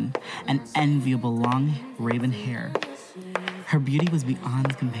skin and enviable long raven hair. Her beauty was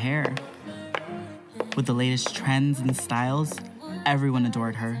beyond compare. With the latest trends and styles, everyone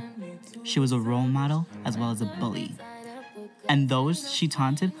adored her. She was a role model as well as a bully. And those she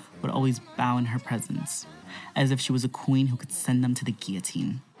taunted would always bow in her presence, as if she was a queen who could send them to the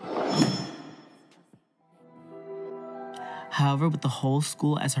guillotine. However, with the whole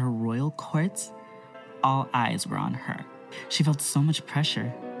school as her royal court, all eyes were on her. She felt so much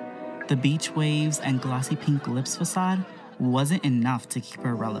pressure. The beach waves and glossy pink lips facade wasn't enough to keep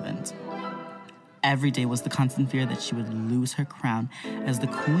her relevant. Every day was the constant fear that she would lose her crown as the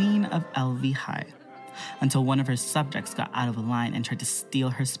queen of LV High, until one of her subjects got out of line and tried to steal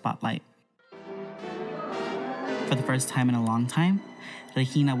her spotlight. For the first time in a long time,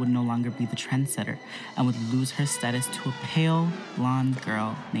 Regina would no longer be the trendsetter and would lose her status to a pale, blonde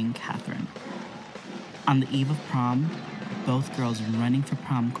girl named Catherine. On the eve of prom, both girls running for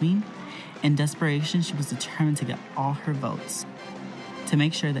prom queen, in desperation, she was determined to get all her votes to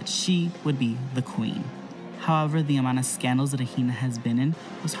make sure that she would be the queen. However, the amount of scandals that Regina has been in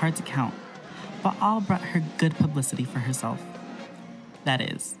was hard to count, but all brought her good publicity for herself. That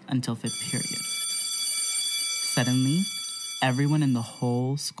is, until fifth period. Suddenly, everyone in the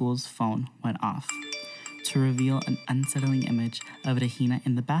whole school's phone went off to reveal an unsettling image of Regina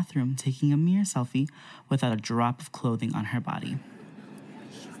in the bathroom taking a mirror selfie without a drop of clothing on her body.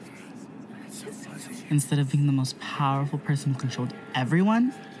 Instead of being the most powerful person who controlled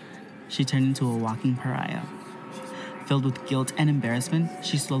everyone, she turned into a walking pariah. Filled with guilt and embarrassment,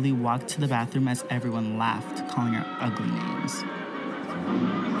 she slowly walked to the bathroom as everyone laughed, calling her ugly names.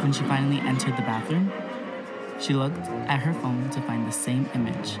 When she finally entered the bathroom, she looked at her phone to find the same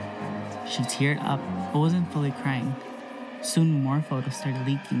image. She teared up, but wasn't fully crying. Soon more photos started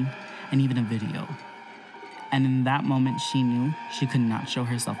leaking, and even a video. And in that moment, she knew she could not show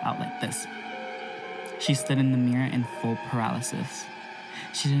herself out like this. She stood in the mirror in full paralysis.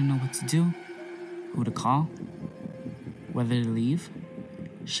 She didn't know what to do, who to call, whether to leave.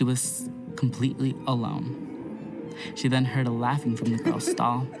 She was completely alone. She then heard a laughing from the girl's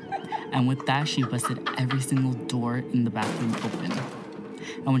stall, and with that, she busted every single door in the bathroom open.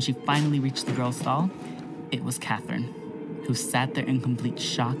 And when she finally reached the girl's stall, it was Catherine, who sat there in complete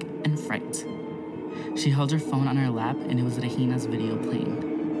shock and fright. She held her phone on her lap, and it was Regina's video playing.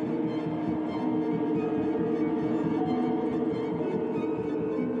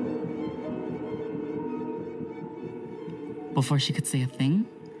 Before she could say a thing,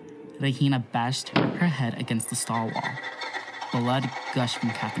 Regina bashed her head against the stall wall. Blood gushed from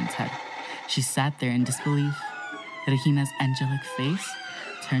Catherine's head. She sat there in disbelief. Regina's angelic face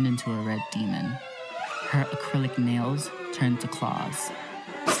turned into a red demon. Her acrylic nails turned to claws.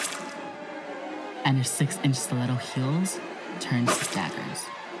 And her 6-inch stiletto heels turned to daggers.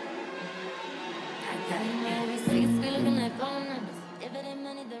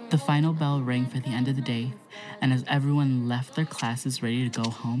 The final bell rang for the end of the day, and as everyone left their classes ready to go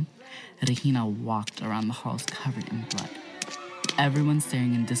home, Regina walked around the halls covered in blood. Everyone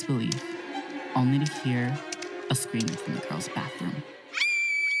staring in disbelief, only to hear a scream from the girl's bathroom.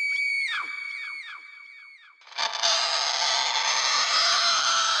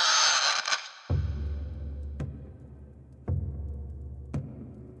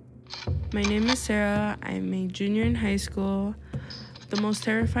 My name is Sarah. I'm a junior in high school. The most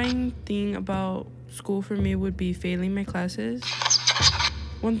terrifying thing about school for me would be failing my classes.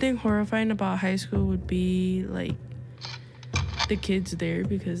 One thing horrifying about high school would be like the kids there,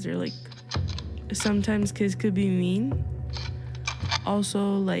 because they're like, sometimes kids could be mean.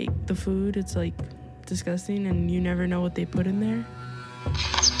 Also, like the food, it's like disgusting and you never know what they put in there.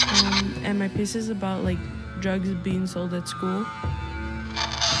 And my piece is about like drugs being sold at school.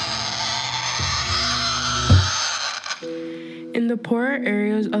 In the poorer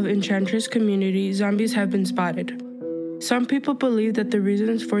areas of Enchantress community, zombies have been spotted. Some people believe that the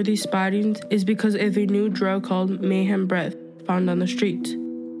reasons for these spottings is because of a new drug called Mayhem Breath found on the streets.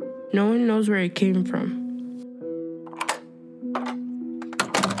 No one knows where it came from.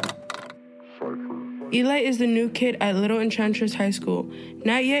 Eli is the new kid at Little Enchantress High School,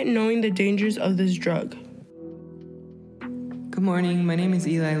 not yet knowing the dangers of this drug. Good morning, my name is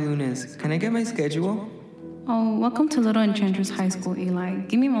Eli Lunes. Can I get my schedule? Oh, welcome to Little Enchantress High School, Eli.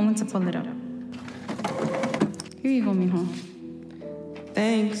 Give me a moment to pull it up. Here you go, mijo.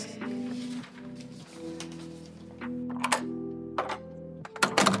 Thanks.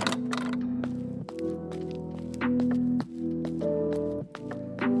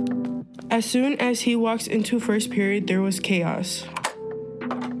 As soon as he walks into first period, there was chaos.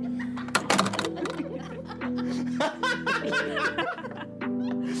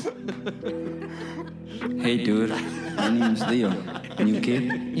 Hey, dude. My name's Leo. New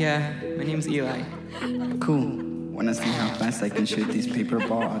kid? Yeah, my name's Eli. Cool. Wanna see how fast I can shoot this paper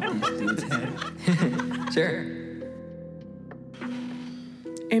ball at this dude's head? Sure.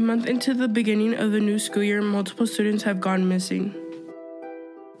 A month into the beginning of the new school year, multiple students have gone missing.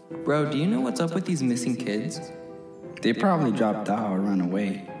 Bro, do you know what's up with these missing kids? They probably dropped out or ran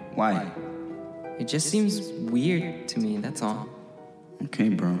away. Why? It just seems weird to me, that's all. Okay,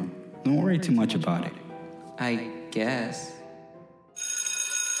 bro. Don't worry too much about it. I guess.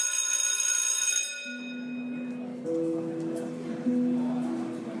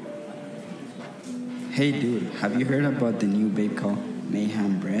 Hey, dude, have you heard about the new babe called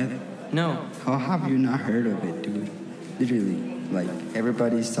Mayhem Breath? No. How have you not heard of it, dude? Literally, like,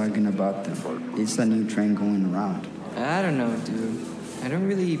 everybody's talking about them. It's a new trend going around. I don't know, dude. I don't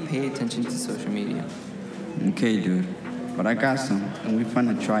really pay attention to social media. Okay, dude. But I got some, and we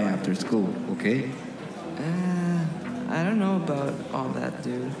finna try after school, okay? I don't know about all that,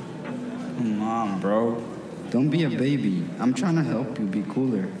 dude. Come on, bro. Don't be a baby. I'm trying to help you be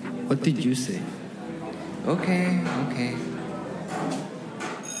cooler. What did you say? Okay.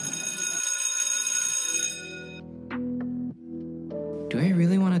 Do I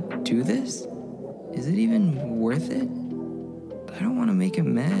really want to do this? Is it even worth it? I don't want to make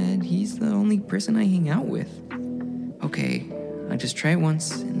him mad. He's the only person I hang out with. Okay, I'll just try it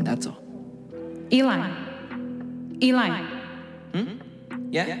once, and that's all. Eli.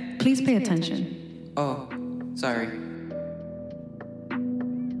 Yeah? Please pay attention. Oh, sorry.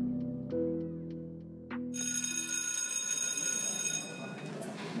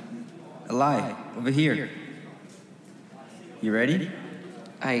 Eli, over here. You ready?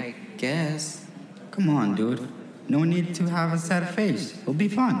 I guess. Come on, dude. No need to have a sad face. It'll be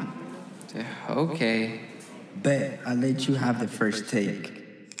fun. Okay. Bet I'll let you have the first take.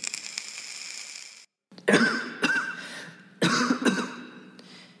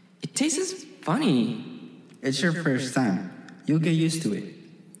 It tastes funny. It's your first time. You'll get used to it.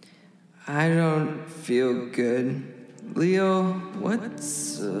 I don't feel good. Leo,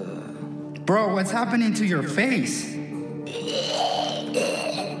 what's... Bro, what's happening to your face?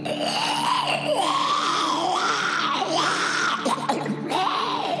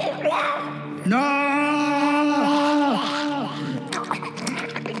 No!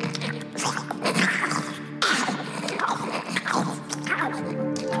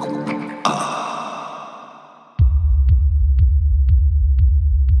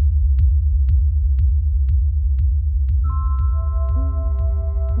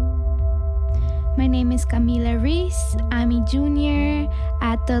 My name is Camila Reese. I'm a junior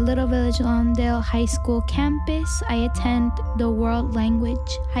at the Little Village Lawndale High School campus. I attend the World Language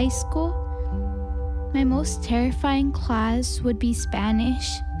High School. My most terrifying class would be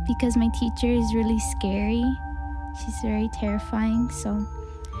Spanish because my teacher is really scary. She's very terrifying, so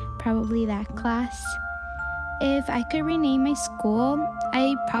probably that class. If I could rename my school,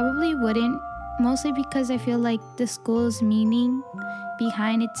 I probably wouldn't, mostly because I feel like the school's meaning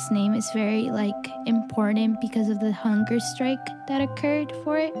behind its name is very important because of the hunger strike that occurred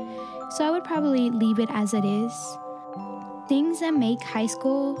for it. So I would probably leave it as it is. Things that make high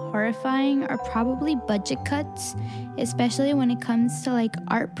school horrifying are probably budget cuts, especially when it comes to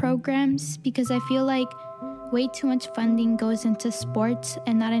art programs, because I feel like way too much funding goes into sports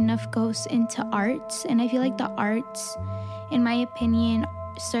and not enough goes into arts. And I feel like the arts, in my opinion,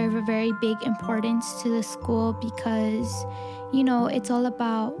 serve a very big importance to the school because it's all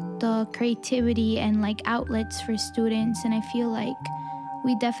about the creativity and outlets for students, and I feel like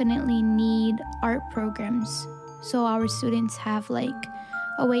we definitely need art programs so our students have a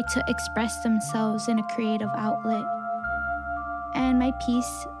way to express themselves in a creative outlet. And my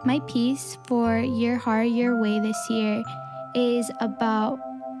piece for Your Heart Your Way this year is about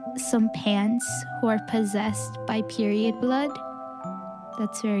some pants who are possessed by period blood.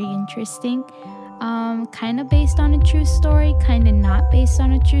 That's very interesting. Kind of based on a true story, kind of not based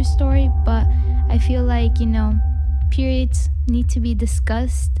on a true story, but I feel like, periods need to be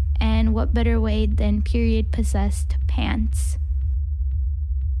discussed, and what better way than period-possessed pants?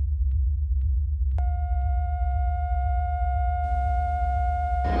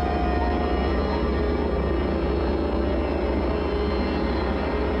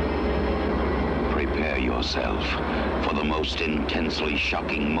 Prepare yourself for the most intensely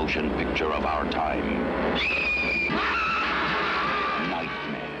shocking motion picture of our time.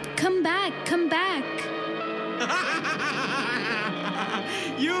 Nightmare. Come back.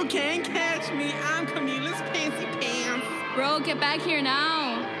 You can't catch me. I'm Camila's Fancy Pants. Bro, get back here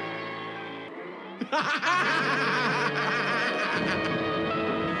now.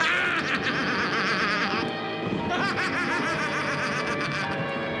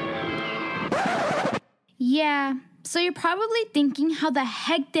 Yeah, so you're probably thinking, how the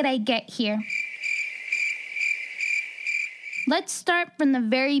heck did I get here? Let's start from the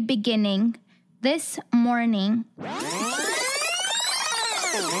very beginning. This morning.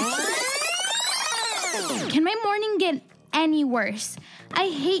 Can my morning get any worse? I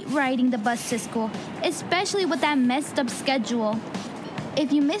hate riding the bus to school, especially with that messed up schedule.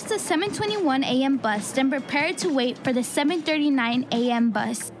 If you missed the 7:21 a.m. bus, then prepare to wait for the 7:39 a.m.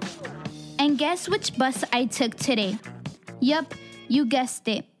 bus. And guess which bus I took today? Yup, you guessed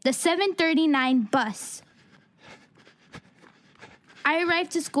it, the 7:39 bus. I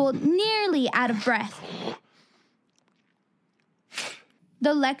arrived to school nearly out of breath.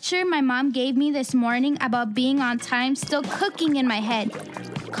 The lecture my mom gave me this morning about being on time still cooking in my head,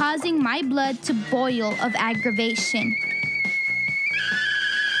 causing my blood to boil of aggravation.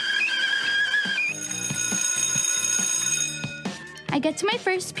 I get to my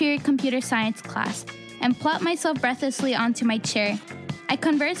first period computer science class and plop myself breathlessly onto my chair. I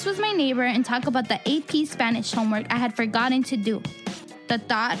converse with my neighbor and talk about the AP Spanish homework I had forgotten to do. The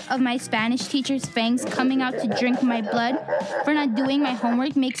thought of my Spanish teacher's fangs coming out to drink my blood for not doing my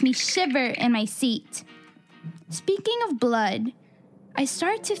homework makes me shiver in my seat. Speaking of blood, I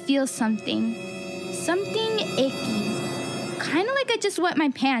start to feel something icky. Kind of like I just wet my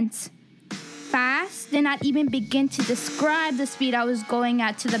pants. Fast, did not even begin to describe the speed I was going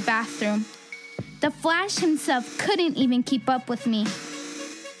at to the bathroom. The Flash himself couldn't even keep up with me.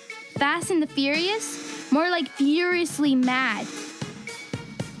 Fast and the Furious? More like furiously mad.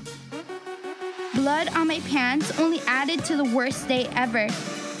 Blood on my pants only added to the worst day ever.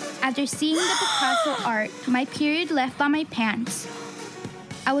 After seeing the Picasso art my period left on my pants,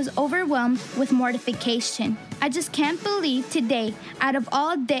 I was overwhelmed with mortification. I just can't believe today, out of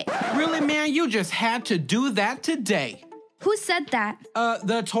all day... Really, man? You just had to do that today. Who said that?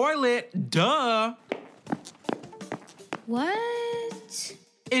 The toilet. Duh. What?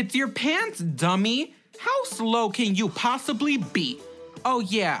 It's your pants, dummy. How slow can you possibly be? Oh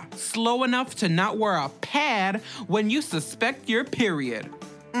yeah, slow enough to not wear a pad when you suspect your period.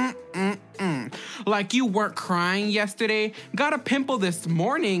 Like you weren't crying yesterday, got a pimple this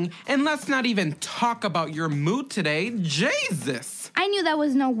morning, and let's not even talk about your mood today. Jesus! I knew that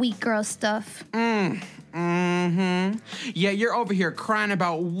was no weak girl stuff. Yeah, you're over here crying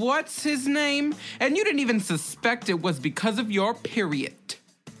about what's his name, and you didn't even suspect it was because of your period.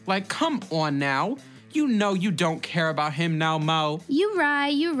 Like, come on now. You know you don't care about him now, Mo. You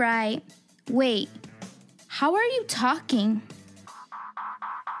right. Wait, how are you talking?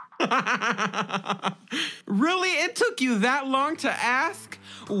 Really? It took you that long to ask?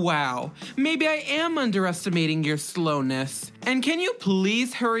 Wow, maybe I am underestimating your slowness. And can you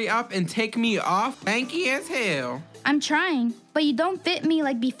please hurry up and take me off? Thanky as hell. I'm trying, but you don't fit me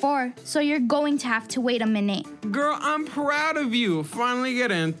like before, so you're going to have to wait a minute. Girl, I'm proud of you. Finally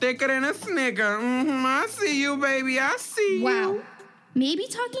getting thicker than a snicker. I see you, baby. I see you. Wow. Maybe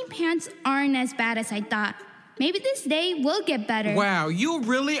talking pants aren't as bad as I thought. Maybe this day will get better. Wow, you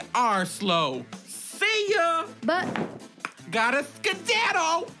really are slow. See ya. But... Gotta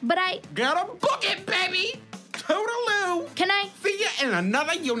skedaddle. But I... Gotta book it, baby. Toodaloo. Can I... See ya in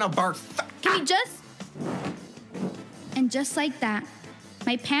another universe. Can we just... And just like that,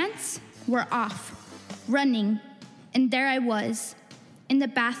 my pants were off, running, and there I was, in the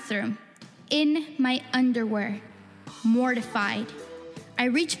bathroom, in my underwear, mortified. I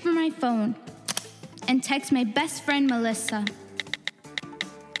reach for my phone and text my best friend, Melissa.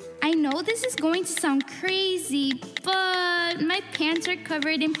 I know this is going to sound crazy, but my pants are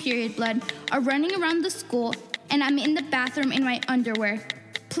covered in period blood, are running around the school, and I'm in the bathroom in my underwear.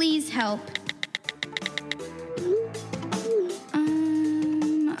 Please help.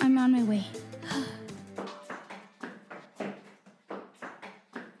 I'm on my way.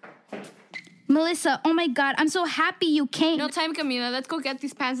 Melissa, oh my God, I'm so happy you came. No time, Camila. Let's go get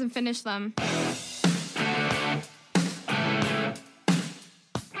these pants and finish them.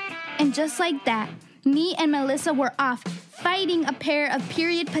 And just like that, me and Melissa were off, fighting a pair of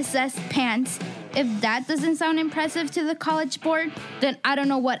period-possessed pants. If that doesn't sound impressive to the college board, then I don't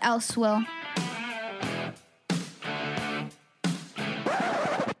know what else will.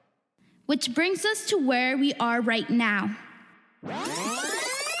 Which brings us to where we are right now.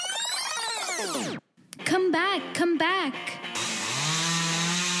 Come back, come back.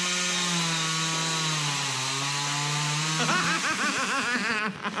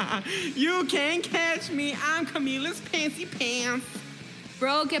 You can't catch me. I'm Camila's Pantsy Pants.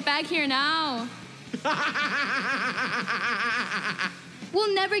 Bro, get back here now.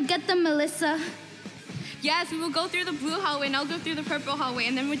 We'll never get them, Melissa. Yes, we will go through the blue hallway and I'll go through the purple hallway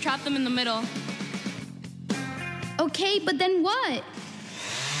and then we trap them in the middle. Okay, but then what?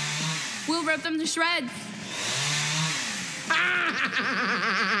 We'll rip them to shreds.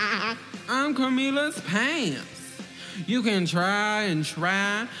 I'm Camila's pants. You can try and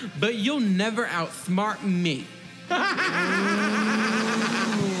try, but you'll never outsmart me.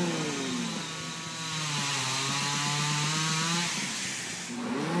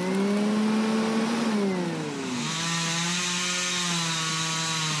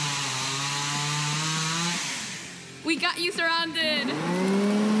 We got you surrounded.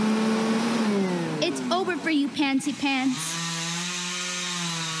 It's over for you, Pansy Pants.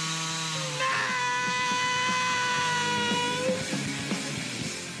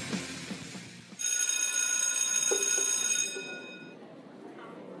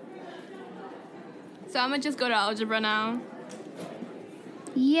 So I'm gonna just go to algebra now.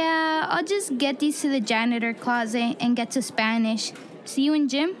 Yeah, I'll just get these to the janitor closet and get to Spanish. See you in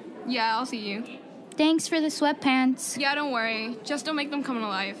gym? Yeah, I'll see you. Thanks for the sweatpants. Yeah, don't worry. Just don't make them come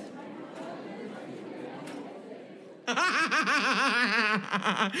alive.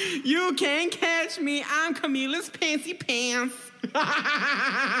 You can't catch me. I'm Camila's Pansy Pants.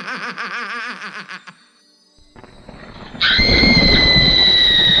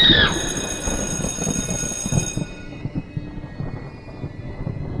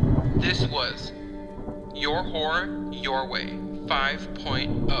 This was Your Horror, Your Way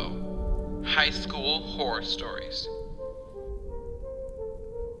 5.0 High School Horror Stories.